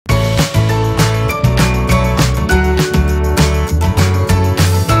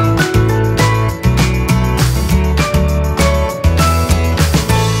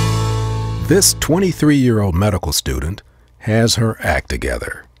This 23-year-old medical student has her act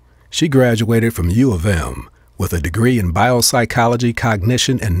together. She graduated from U of M with a degree in biopsychology,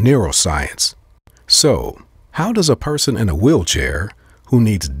 cognition, and neuroscience. So, how does a person in a wheelchair who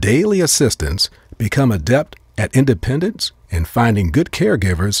needs daily assistance become adept at independence and finding good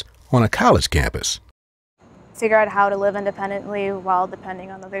caregivers on a college campus? Figure out how to live independently while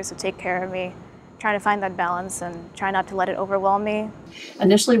depending on others to take care of me. Trying to find that balance and try not to let it overwhelm me.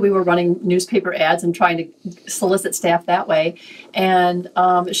 Initially, we were running newspaper ads and trying to solicit staff that way. And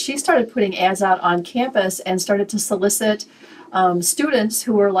she started putting ads out on campus and started to solicit students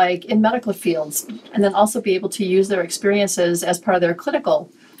who were like in medical fields, and then also be able to use their experiences as part of their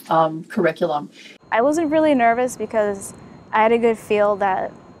clinical curriculum. I wasn't really nervous because I had a good feel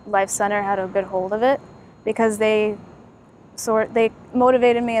that Life Center had a good hold of it, because they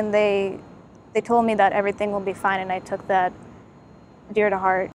motivated me and they told me that everything will be fine, and I took that dear to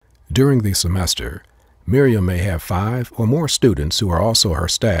heart. During the semester, Mariam may have 5 or more students who are also her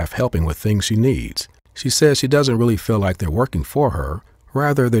staff helping with things she needs. She says she doesn't really feel like they're working for her,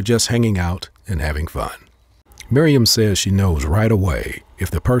 rather they're just hanging out and having fun. Mariam says she knows right away if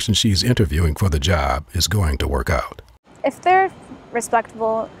the person she's interviewing for the job is going to work out. If they're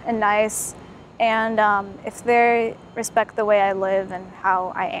respectful and nice, and if they respect the way I live and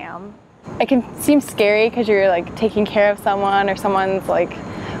how I am. It can seem scary because you're like taking care of someone, or someone's like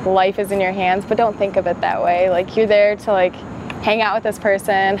life is in your hands, but don't think of it that way. Like, you're there to like hang out with this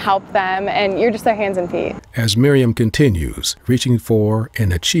person, help them, and you're just their hands and feet. As Mariam continues reaching for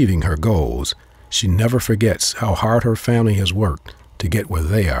and achieving her goals, she never forgets how hard her family has worked to get where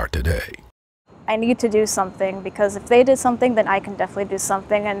they are today. I need to do something, because if they did something, then I can definitely do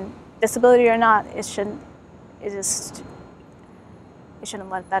something, and disability or not, you shouldn't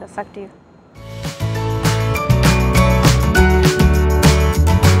let that affect you.